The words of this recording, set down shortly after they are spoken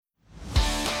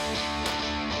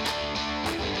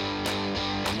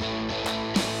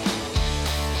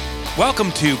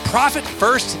Welcome to Profit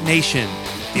First Nation,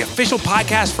 the official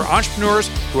podcast for entrepreneurs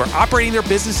who are operating their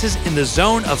businesses in the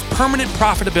zone of permanent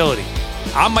profitability.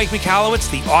 I'm Mike Michalowicz,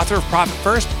 the author of Profit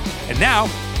First, and now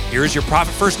here's your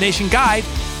Profit First Nation guide,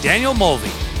 Daniel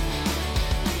Mulvey.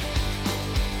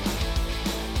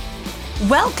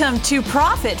 Welcome to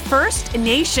Profit First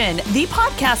Nation, the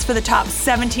podcast for the top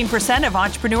 17% of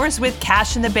entrepreneurs with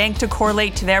cash in the bank to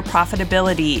correlate to their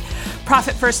profitability.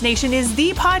 Profit First Nation is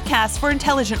the podcast for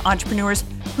intelligent entrepreneurs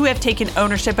who have taken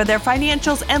ownership of their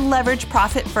financials and leverage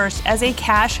Profit First as a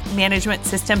cash management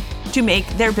system to make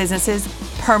their businesses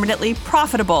permanently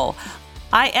profitable.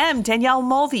 I am Danielle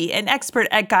Mulvey, an expert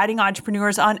at guiding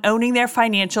entrepreneurs on owning their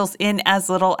financials in as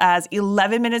little as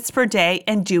 11 minutes per day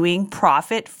and doing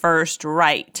Profit First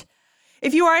right.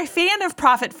 If you are a fan of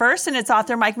Profit First and its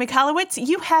author Mike Michalowicz,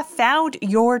 you have found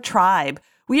your tribe.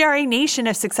 We are a nation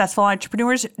of successful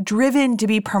entrepreneurs driven to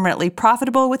be permanently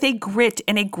profitable with a grit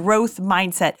and a growth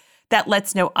mindset that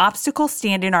lets no obstacle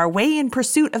stand in our way in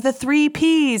pursuit of the 3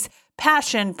 Ps: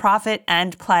 passion, profit,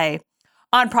 and play.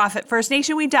 On Profit First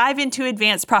Nation, we dive into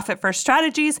advanced Profit First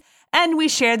strategies, and we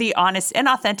share the honest and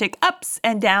authentic ups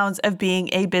and downs of being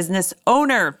a business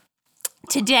owner.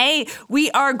 Today,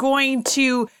 we are going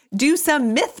to do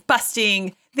some myth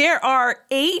busting. There are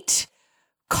 8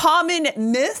 common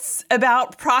myths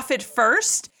about Profit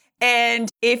First. And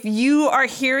if you are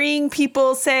hearing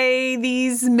people say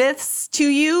these myths to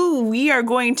you, we are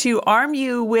going to arm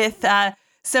you with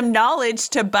some knowledge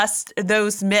to bust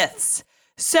those myths.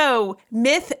 So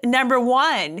myth number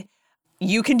 1,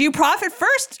 you can do Profit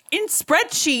First in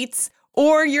spreadsheets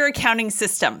or your accounting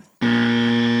system.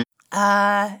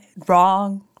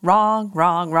 Wrong.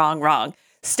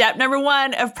 Step number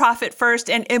 1 of Profit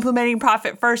First and implementing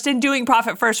Profit First and doing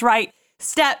Profit First right.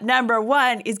 Step number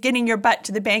 1 is getting your butt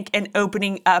to the bank and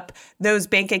opening up those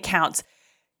bank accounts.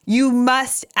 You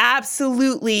must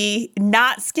absolutely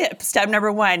not skip step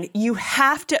number 1. You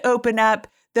have to open up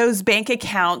those bank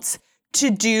accounts to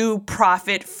do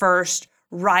Profit First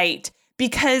right,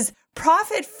 because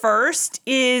Profit First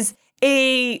is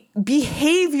a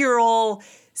behavioral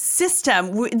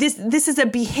system. This is a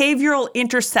behavioral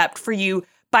intercept for you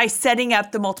by setting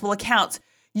up the multiple accounts.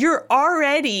 You're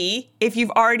already, if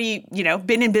you've already,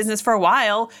 been in business for a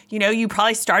while, you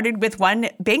probably started with one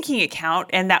banking account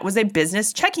and that was a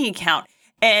business checking account.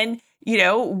 And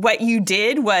what you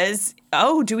did was,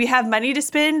 do we have money to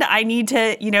spend? I need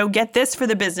to, get this for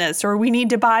the business, or we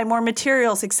need to buy more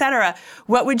materials, etc.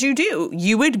 What would you do?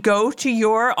 You would go to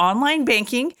your online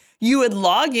banking, you would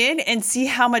log in and see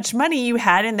how much money you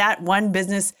had in that one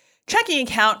business checking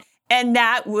account. And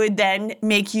that would then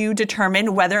make you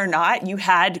determine whether or not you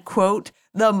had, quote,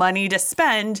 the money to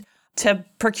spend to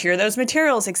procure those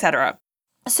materials, etc.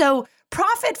 So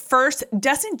Profit First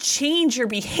doesn't change your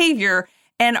behavior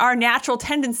and our natural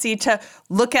tendency to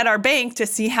look at our bank to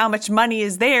see how much money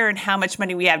is there and how much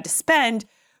money we have to spend.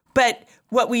 But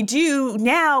what we do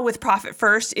now with Profit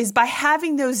First is by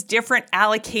having those different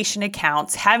allocation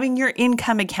accounts, having your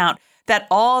income account that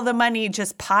all the money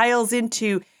just piles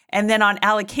into. And then on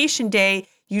allocation day,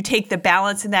 you take the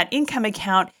balance in that income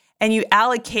account and you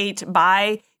allocate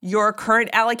by your current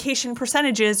allocation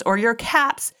percentages or your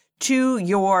caps to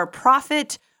your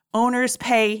profit, owner's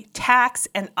pay, tax,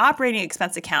 and operating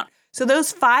expense account. So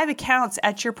those 5 accounts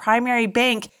at your primary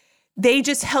bank, they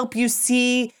just help you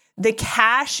see the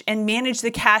cash and manage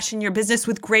the cash in your business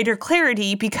with greater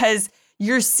clarity, because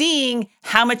you're seeing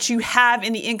how much you have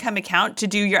in the income account to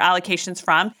do your allocations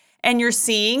from. And you're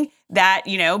seeing that,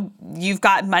 you've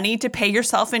got money to pay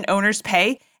yourself in owner's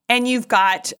pay, and you've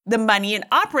got the money in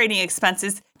operating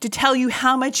expenses to tell you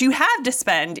how much you have to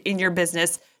spend in your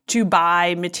business to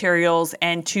buy materials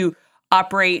and to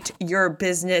operate your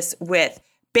business with.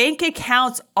 Bank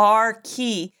accounts are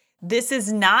key. This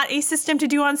is not a system to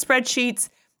do on spreadsheets,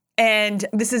 and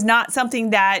this is not something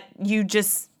that you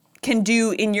just can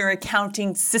do in your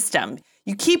accounting system.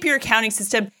 You keep your accounting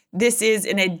system. This is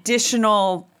an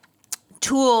additional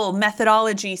tool,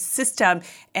 methodology, system,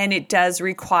 and it does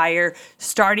require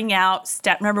starting out,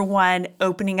 step number 1,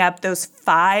 opening up those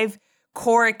 5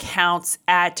 core accounts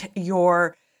at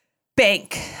your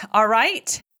bank. All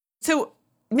right. So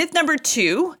myth number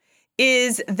 2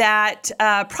 is that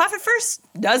Profit First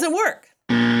doesn't work.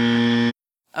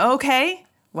 Okay.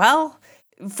 Well,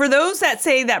 for those that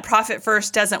say that Profit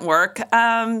First doesn't work,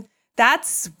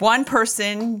 that's one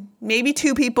person, maybe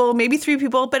 2 people, maybe 3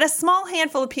 people, but a small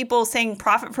handful of people saying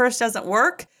Profit First doesn't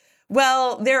work.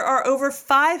 Well, there are over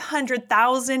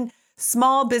 500,000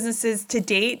 small businesses to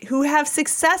date who have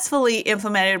successfully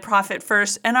implemented Profit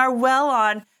First and are well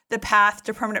on the path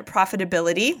to permanent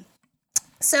profitability.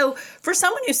 So for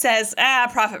someone who says,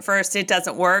 profit first, it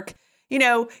doesn't work,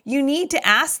 you need to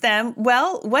ask them,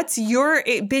 well, what's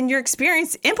been your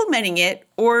experience implementing it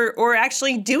or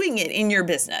actually doing it in your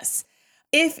business?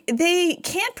 If they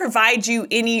can't provide you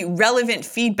any relevant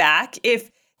feedback,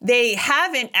 if they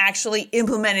haven't actually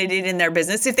implemented it in their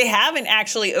business, if they haven't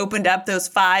actually opened up those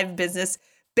 5 business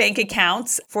bank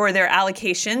accounts for their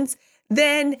allocations,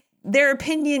 then their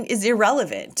opinion is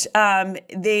irrelevant.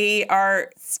 They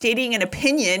are stating an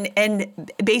opinion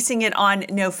and basing it on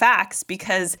no facts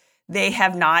because they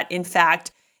have not, in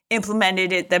fact,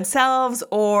 implemented it themselves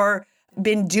or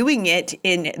been doing it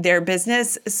in their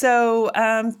business. So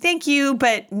thank you,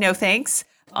 but no thanks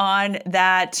on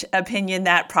that opinion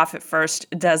that profit first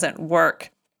doesn't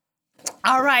work.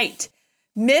 All right.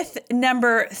 Myth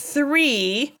number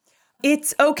 3,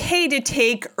 it's okay to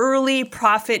take early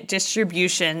profit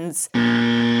distributions.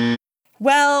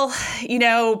 Well,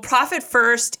 profit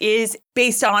first is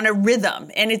based on a rhythm,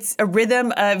 and it's a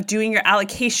rhythm of doing your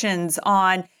allocations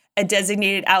on a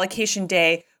designated allocation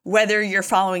day, whether you're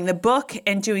following the book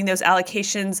and doing those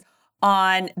allocations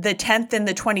on the 10th and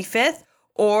the 25th,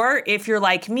 or if you're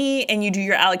like me and you do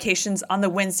your allocations on the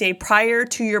Wednesday prior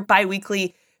to your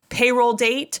biweekly payroll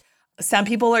date. Some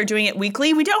people are doing it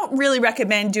weekly. We don't really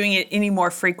recommend doing it any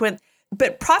more frequent.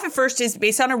 But profit first is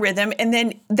based on a rhythm, and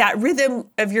then that rhythm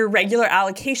of your regular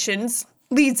allocations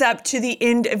leads up to the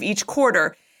end of each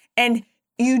quarter. And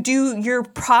you do your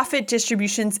profit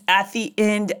distributions at the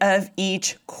end of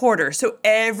each quarter. So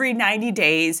every 90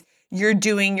 days, you're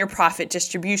doing your profit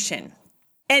distribution.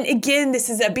 And again, this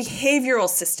is a behavioral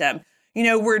system.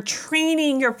 We're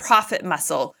training your profit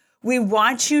muscle. We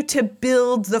want you to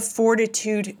build the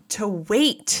fortitude to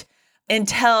wait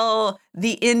until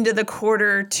the end of the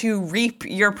quarter to reap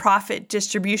your profit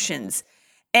distributions.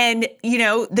 And,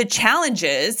 the challenge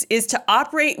is to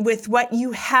operate with what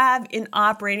you have in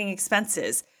operating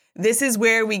expenses. This is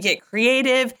where we get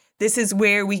creative. This is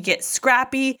where we get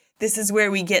scrappy. This is where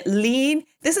we get lean.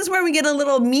 This is where we get a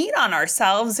little meat on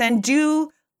ourselves and do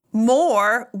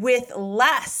more with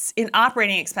less in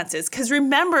operating expenses. Because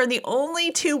remember, the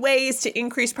only 2 ways to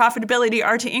increase profitability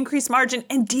are to increase margin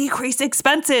and decrease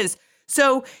expenses.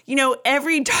 So,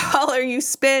 every dollar you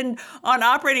spend on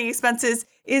operating expenses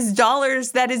is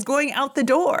dollars that is going out the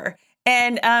door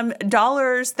and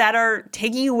dollars that are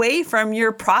taking away from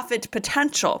your profit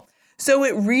potential. So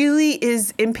it really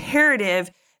is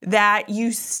imperative that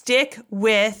you stick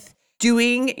with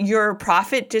doing your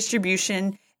profit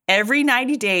distribution every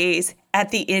 90 days at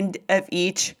the end of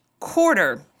each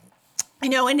quarter.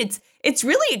 And it's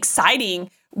really exciting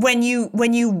when you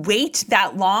wait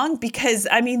that long because,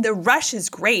 the rush is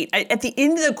great. At the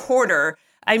end of the quarter,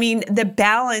 the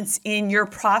balance in your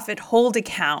profit hold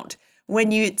account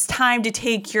when it's time to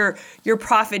take your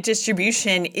profit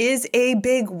distribution is a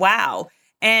big wow.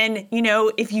 And,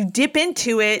 if you dip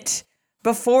into it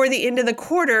before the end of the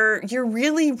quarter, you're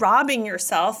really robbing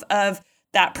yourself of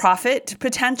that profit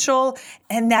potential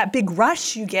and that big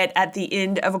rush you get at the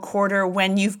end of a quarter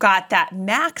when you've got that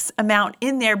max amount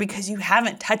in there because you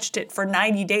haven't touched it for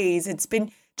 90 days. It's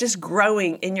been just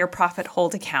growing in your profit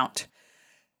hold account.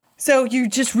 So you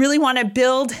just really want to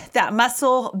build that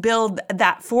muscle, build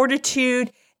that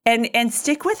fortitude, and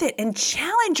stick with it and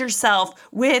challenge yourself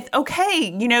with,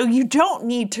 okay, you don't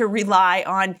need to rely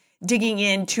on digging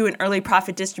into an early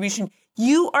profit distribution.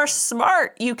 You are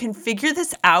smart. You can figure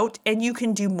this out and you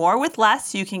can do more with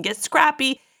less. You can get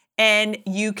scrappy and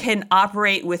you can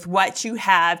operate with what you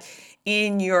have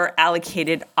in your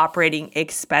allocated operating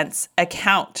expense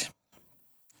account.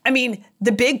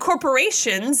 The big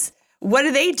corporations, what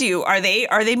do? Are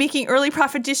they making early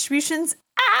profit distributions?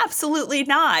 Absolutely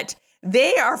not.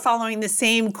 They are following the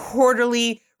same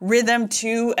quarterly rhythm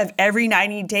too of every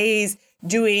 90 days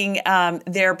doing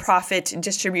their profit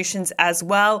distributions as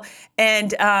well.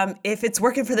 And if it's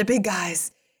working for the big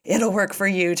guys, it'll work for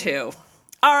you too.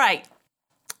 All right.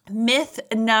 Myth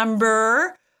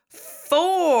number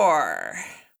 4.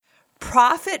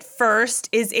 Profit first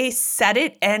is a set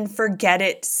it and forget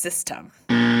it system.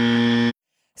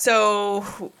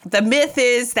 So the myth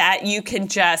is that you can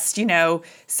just,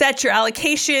 set your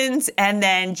allocations and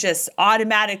then just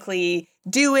automatically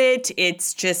do it.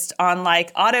 It's just on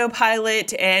like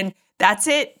autopilot and that's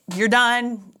it. You're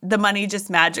done. The money just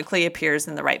magically appears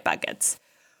in the right buckets.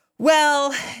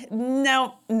 Well,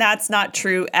 no, that's not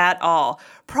true at all.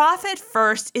 Profit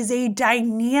first is a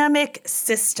dynamic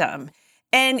system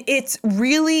and it's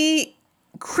really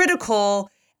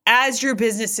critical as your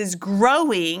business is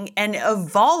growing and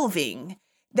evolving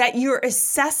that you're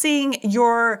assessing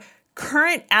your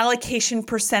current allocation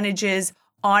percentages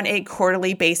on a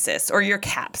quarterly basis, or your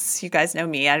CAPS. You guys know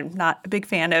me. I'm not a big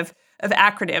fan of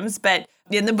acronyms, but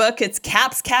in the book, it's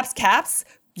CAPS,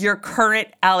 your current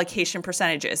allocation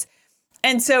percentages.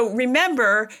 And so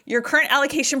remember, your current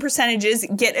allocation percentages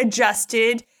get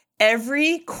adjusted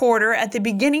every quarter at the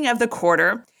beginning of the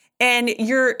quarter, and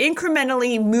you're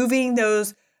incrementally moving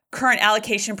those current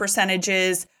allocation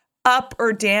percentages up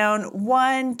or down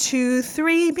 1, 2,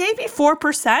 3, maybe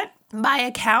 4% by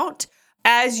account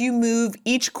as you move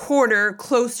each quarter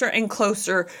closer and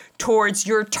closer towards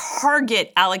your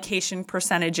target allocation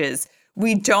percentages.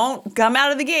 We don't come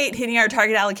out of the gate hitting our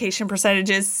target allocation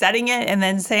percentages, setting it, and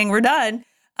then saying we're done.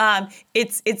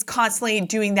 It's constantly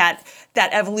doing that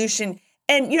evolution.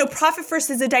 And, Profit First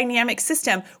is a dynamic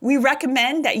system. We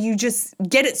recommend that you just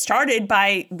get it started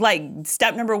by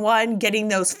step number 1, getting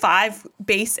those 5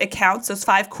 base accounts, those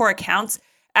 5 core accounts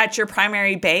at your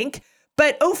primary bank.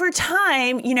 But over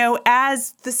time,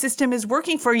 as the system is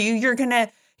working for you, you're going to,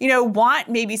 want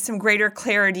maybe some greater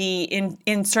clarity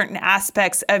in certain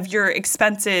aspects of your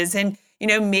expenses. And,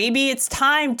 maybe it's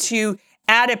time to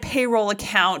add a payroll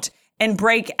account and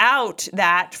break out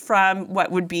that from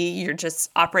what would be your just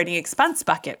operating expense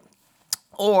bucket.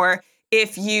 Or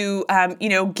if you,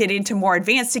 get into more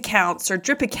advanced accounts or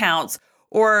drip accounts,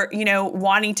 or,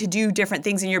 wanting to do different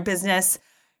things in your business,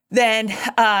 then,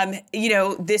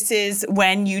 this is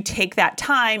when you take that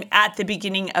time at the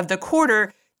beginning of the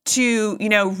quarter to,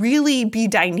 really be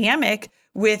dynamic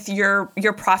with your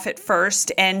Profit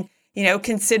First and,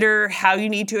 consider how you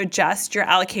need to adjust your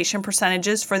allocation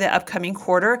percentages for the upcoming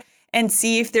quarter and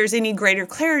see if there's any greater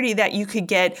clarity that you could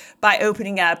get by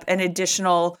opening up an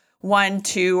additional 1,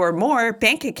 2, or more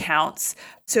bank accounts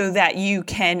so that you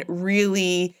can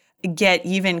really get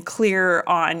even clearer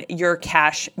on your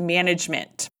cash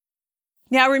management.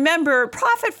 Now, remember,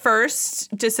 Profit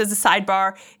First, just as a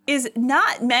sidebar, is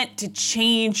not meant to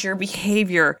change your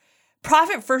behavior.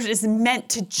 Profit First is meant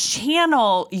to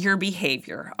channel your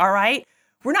behavior, all right?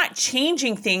 We're not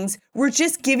changing things. We're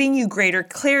just giving you greater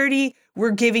clarity.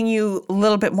 We're giving you a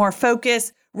little bit more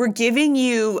focus. We're giving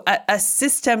you a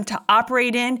system to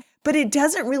operate in, but it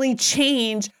doesn't really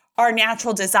change our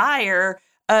natural desire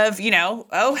of,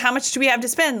 how much do we have to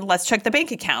spend? Let's check the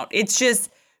bank account. It's just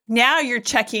now you're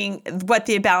checking what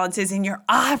the balance is in your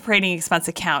operating expense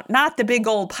account, not the big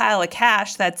old pile of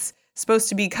cash that's supposed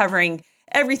to be covering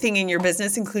everything in your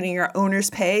business, including your owner's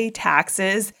pay,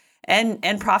 taxes, and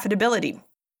profitability.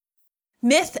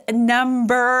 Myth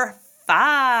number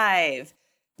 5.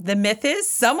 The myth is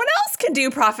someone else can do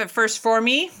Profit First for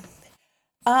me.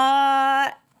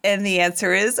 And the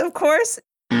answer is, of course,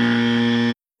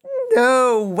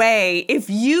 no way. If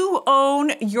you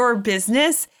own your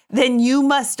business, then you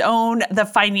must own the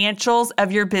financials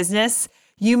of your business.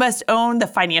 You must own the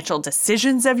financial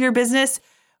decisions of your business.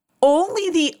 Only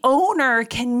the owner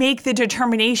can make the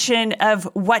determination of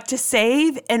what to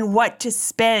save and what to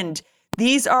spend.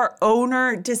 These are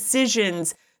owner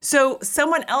decisions. So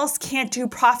someone else can't do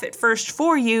Profit First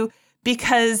for you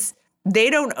because they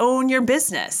don't own your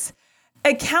business.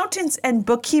 Accountants and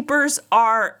bookkeepers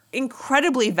are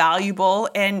incredibly valuable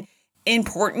and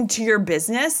important to your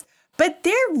business, but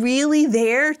they're really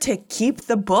there to keep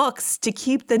the books, to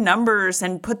keep the numbers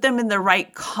and put them in the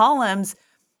right columns,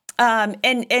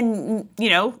 and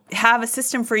have a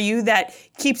system for you that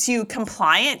keeps you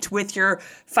compliant with your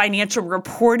financial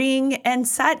reporting and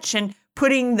such, and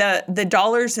putting the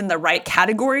dollars in the right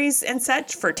categories and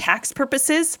such for tax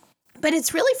purposes. But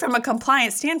it's really from a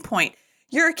compliance standpoint.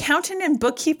 Your accountant and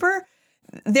bookkeeper,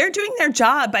 they're doing their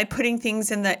job by putting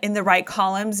things in the right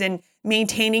columns and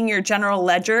maintaining your general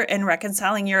ledger and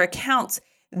reconciling your accounts.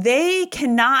 They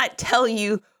cannot tell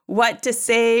you what to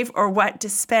save or what to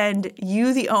spend.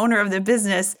 You, the owner of the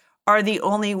business, are the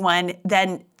only one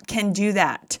that can do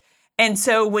that. And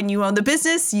so when you own the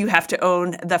business, you have to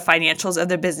own the financials of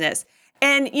the business.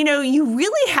 And, you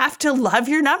really have to love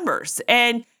your numbers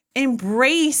and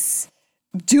embrace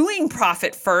doing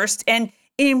Profit First and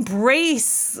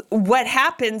embrace what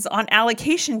happens on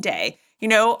allocation day.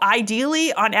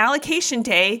 Ideally on allocation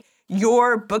day,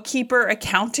 your bookkeeper,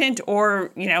 accountant,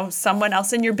 or, someone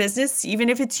else in your business, even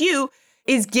if it's you,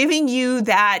 is giving you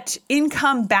that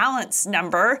income balance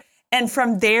number. And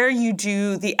from there, you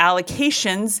do the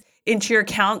allocations into your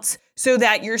accounts so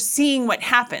that you're seeing what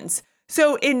happens.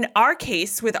 So in our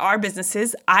case, with our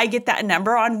businesses, I get that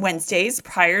number on Wednesdays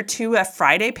prior to a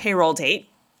Friday payroll date.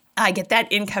 I get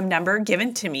that income number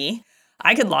given to me.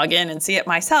 I could log in and see it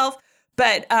myself,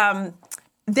 but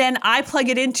then I plug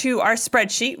it into our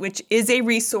spreadsheet, which is a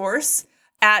resource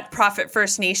at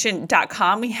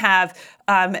ProfitFirstNation.com. We have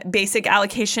basic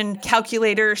allocation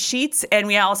calculator sheets, and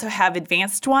we also have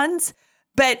advanced ones.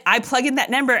 But I plug in that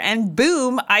number and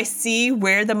boom, I see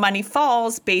where the money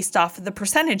falls based off of the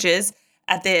percentages.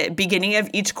 At the beginning of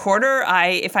each quarter,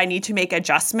 if I need to make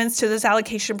adjustments to those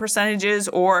allocation percentages,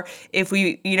 or if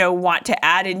we, want to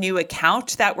add a new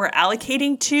account that we're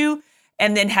allocating to,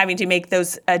 and then having to make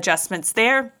those adjustments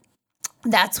there,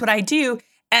 that's what I do.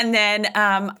 And then,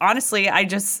 honestly, I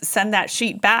just send that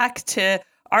sheet back to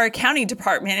our accounting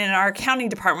department, and our accounting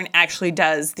department actually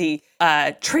does the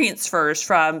transfers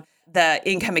from the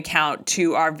income account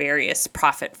to our various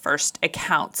Profit First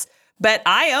accounts. But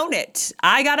I own it.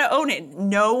 I got to own it.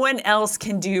 No one else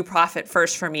can do Profit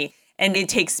First for me. And it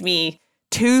takes me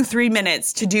 2-3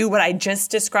 minutes to do what I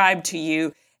just described to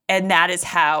you. And that is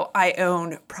how I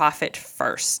own Profit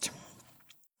First.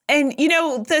 And,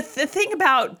 the thing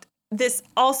about this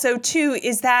also, too,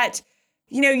 is that,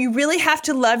 you really have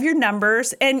to love your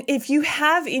numbers. And if you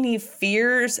have any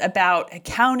fears about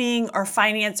accounting or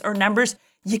finance or numbers,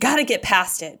 you got to get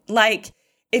past it. Like,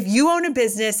 if you own a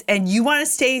business and you want to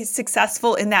stay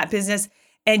successful in that business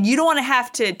and you don't want to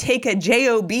have to take a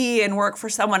job and work for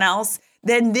someone else,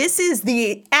 then this is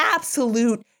the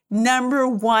absolute number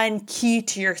one key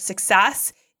to your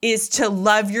success, is to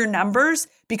love your numbers,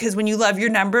 because when you love your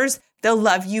numbers, they'll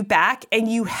love you back, and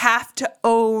you have to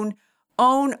own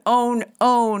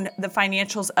the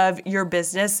financials of your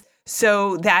business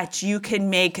so that you can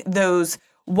make those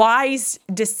wise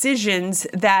decisions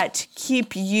that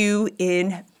keep you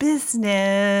in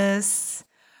business.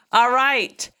 All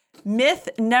right. Myth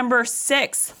number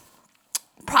 6.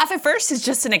 Profit First is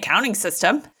just an accounting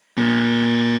system.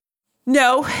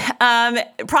 No,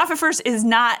 Profit First is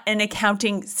not an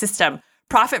accounting system.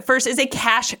 Profit First is a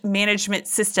cash management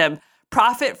system.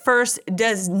 Profit First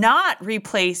does not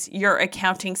replace your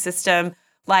accounting system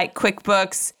like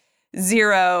QuickBooks,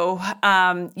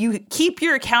 Xero. You keep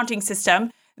your accounting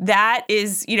system. That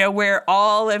is, where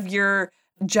all of your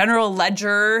general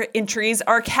ledger entries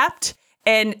are kept.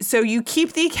 And so you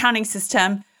keep the accounting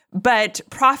system, but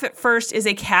Profit First is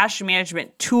a cash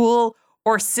management tool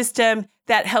or system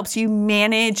that helps you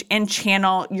manage and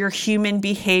channel your human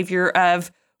behavior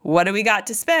of what do we got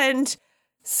to spend.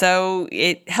 So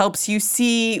it helps you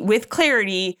see with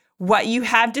clarity what you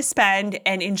have to spend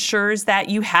and ensures that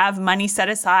you have money set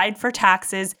aside for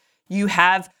taxes. You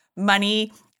have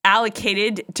money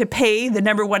allocated to pay the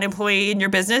number one employee in your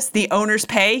business, the owner's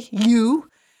pay, you,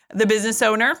 the business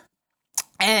owner,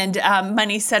 and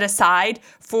money set aside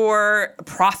for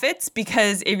profits,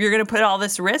 because if you're going to put all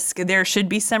this risk, there should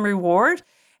be some reward.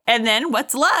 And then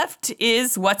what's left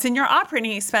is what's in your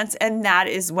operating expense, and that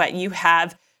is what you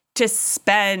have to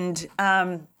spend.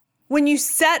 When you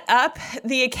set up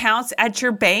the accounts at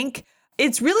your bank,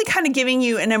 it's really kind of giving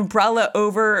you an umbrella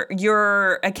over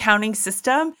your accounting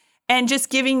system and just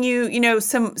giving you,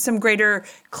 some greater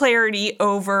clarity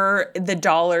over the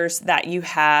dollars that you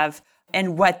have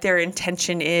and what their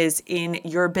intention is in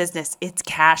your business. It's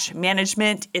cash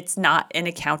management. It's not an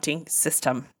accounting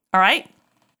system. All right.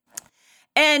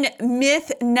 And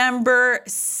myth number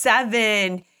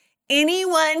 7,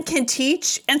 anyone can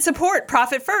teach and support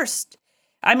Profit First.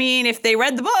 I mean, if they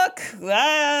read the book,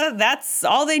 that's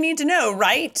all they need to know,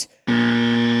 right?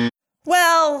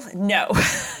 Well, no.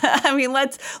 I mean,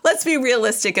 let's be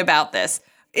realistic about this.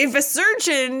 If a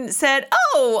surgeon said,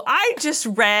 "Oh, I just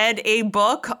read a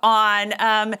book on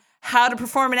how to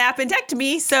perform an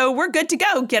appendectomy, so we're good to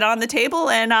go. Get on the table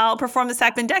and I'll perform this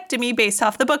appendectomy based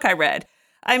off the book I read."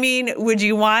 I mean, would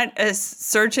you want a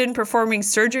surgeon performing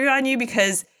surgery on you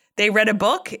because they read a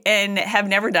book and have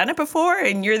never done it before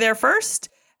and you're there first?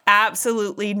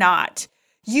 Absolutely not.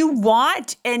 You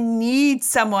want and need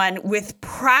someone with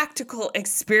practical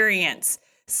experience,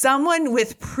 someone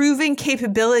with proven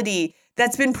capability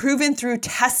that's been proven through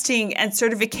testing and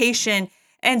certification,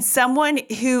 and someone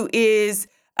who is,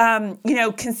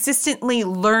 consistently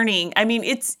learning. I mean,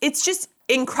 it's just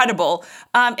incredible.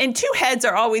 And 2 heads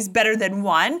are always better than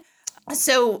one.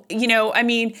 So,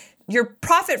 your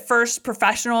Profit First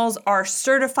professionals are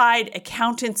certified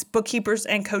accountants, bookkeepers,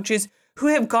 and coaches who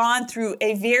have gone through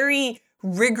a very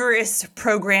rigorous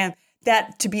program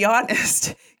that, to be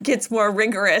honest, gets more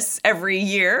rigorous every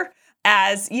year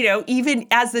as, even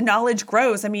as the knowledge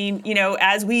grows. I mean,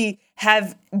 as we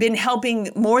have been helping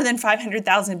more than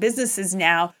 500,000 businesses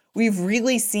now, we've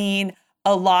really seen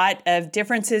a lot of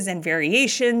differences and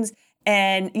variations,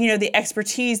 and, the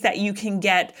expertise that you can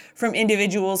get from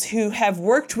individuals who have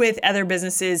worked with other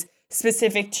businesses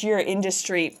specific to your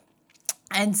industry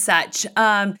and such.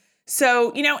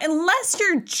 So, unless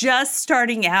you're just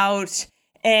starting out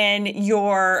and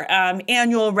your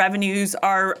annual revenues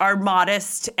are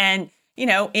modest and,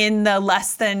 in the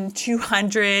less than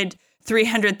 $200,000,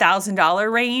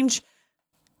 $300,000 range,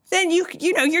 then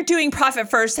you're doing profit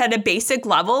first at a basic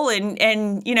level. And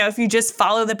if you just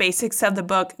follow the basics of the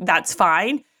book, that's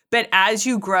fine. But as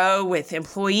you grow with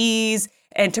employees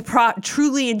and to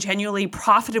truly and genuinely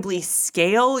profitably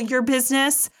scale your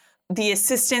business, the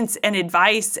assistance and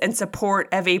advice and support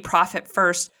of a profit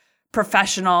first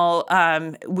professional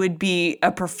would be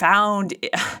a profound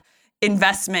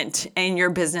investment in your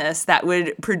business that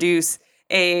would produce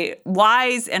a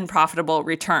wise and profitable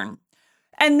return.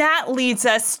 And that leads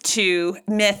us to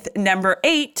myth number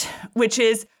 8, which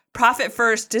is profit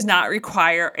first does not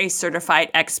require a certified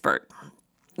expert.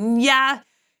 Yeah,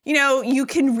 you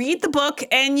can read the book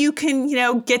and you can,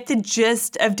 get the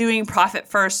gist of doing profit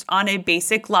first on a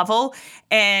basic level.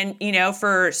 And,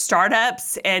 for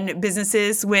startups and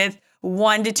businesses with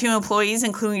 1 to 2 employees,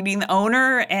 including the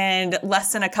owner, and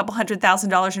less than a couple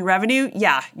 $100,000 in revenue,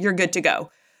 yeah, you're good to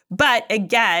go. But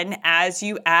again, as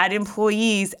you add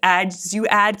employees, as you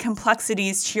add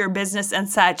complexities to your business and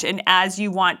such, and as you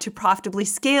want to profitably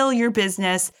scale your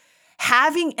business,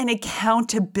 having an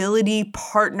accountability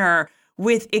partner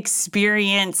with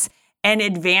experience and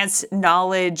advanced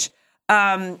knowledge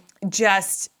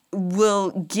just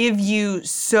will give you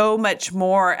so much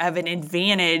more of an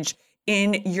advantage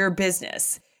in your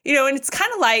business. And it's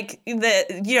kind of like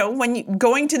when you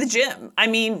going to the gym. I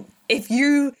mean, if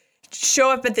you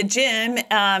show up at the gym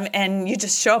and you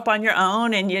just show up on your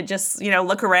own and you just,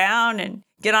 look around and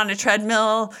get on a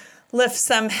treadmill, lift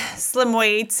some slim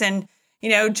weights and,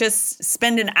 just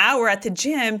spend an hour at the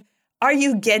gym, are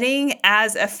you getting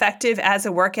as effective as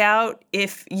a workout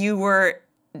if you were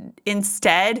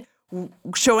instead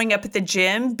showing up at the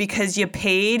gym because you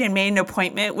paid and made an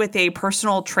appointment with a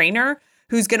personal trainer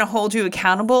who's going to hold you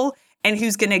accountable and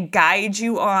who's going to guide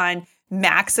you on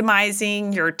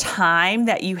maximizing your time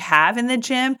that you have in the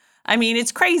gym? I mean,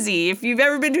 it's crazy. If you've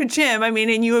ever been to a gym,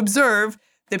 and you observe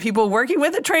the people working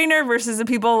with a trainer versus the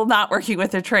people not working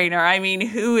with a trainer,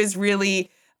 who is really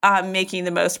making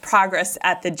the most progress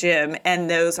at the gym? And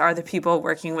those are the people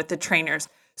working with the trainers.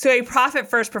 So a profit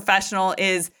first professional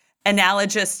is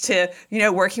analogous to,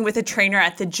 working with a trainer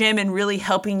at the gym and really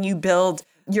helping you build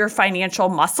your financial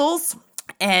muscles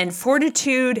and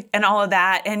fortitude and all of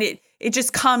that. And it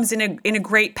just comes in a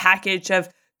great package of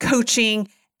coaching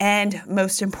and,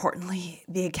 most importantly,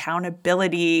 the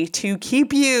accountability to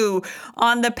keep you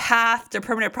on the path to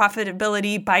permanent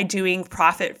profitability by doing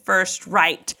profit first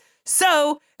right.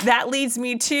 So that leads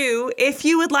me to, if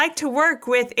you would like to work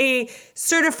with a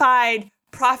certified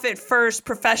profit first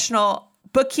professional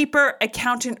bookkeeper,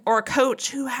 accountant, or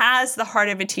coach who has the heart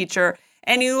of a teacher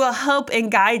and who will help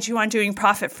and guide you on doing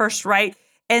profit first right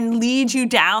and lead you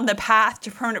down the path to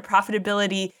permanent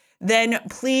profitability, then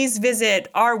please visit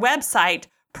our website,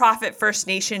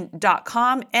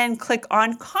 ProfitFirstNation.com, and click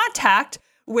on Contact,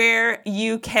 where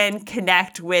you can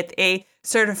connect with a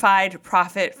certified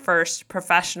Profit First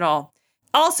professional.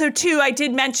 Also, too, I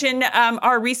did mention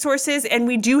our resources, and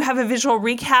we do have a visual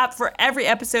recap for every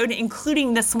episode,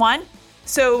 including this one.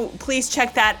 So please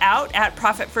check that out at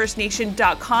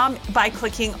ProfitFirstNation.com by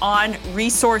clicking on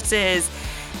resources.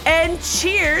 And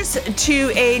cheers to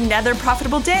another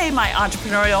profitable day, my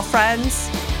entrepreneurial friends.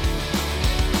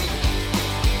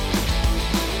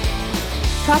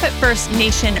 Profit First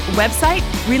Nation website,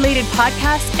 related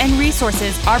podcasts, and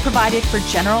resources are provided for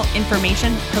general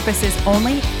information purposes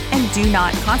only and do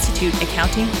not constitute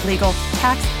accounting, legal,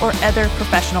 tax, or other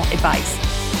professional advice.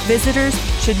 Visitors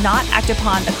should not act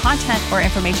upon the content or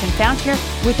information found here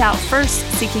without first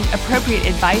seeking appropriate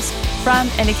advice from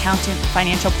an accountant,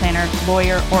 financial planner,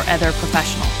 lawyer, or other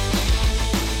professional.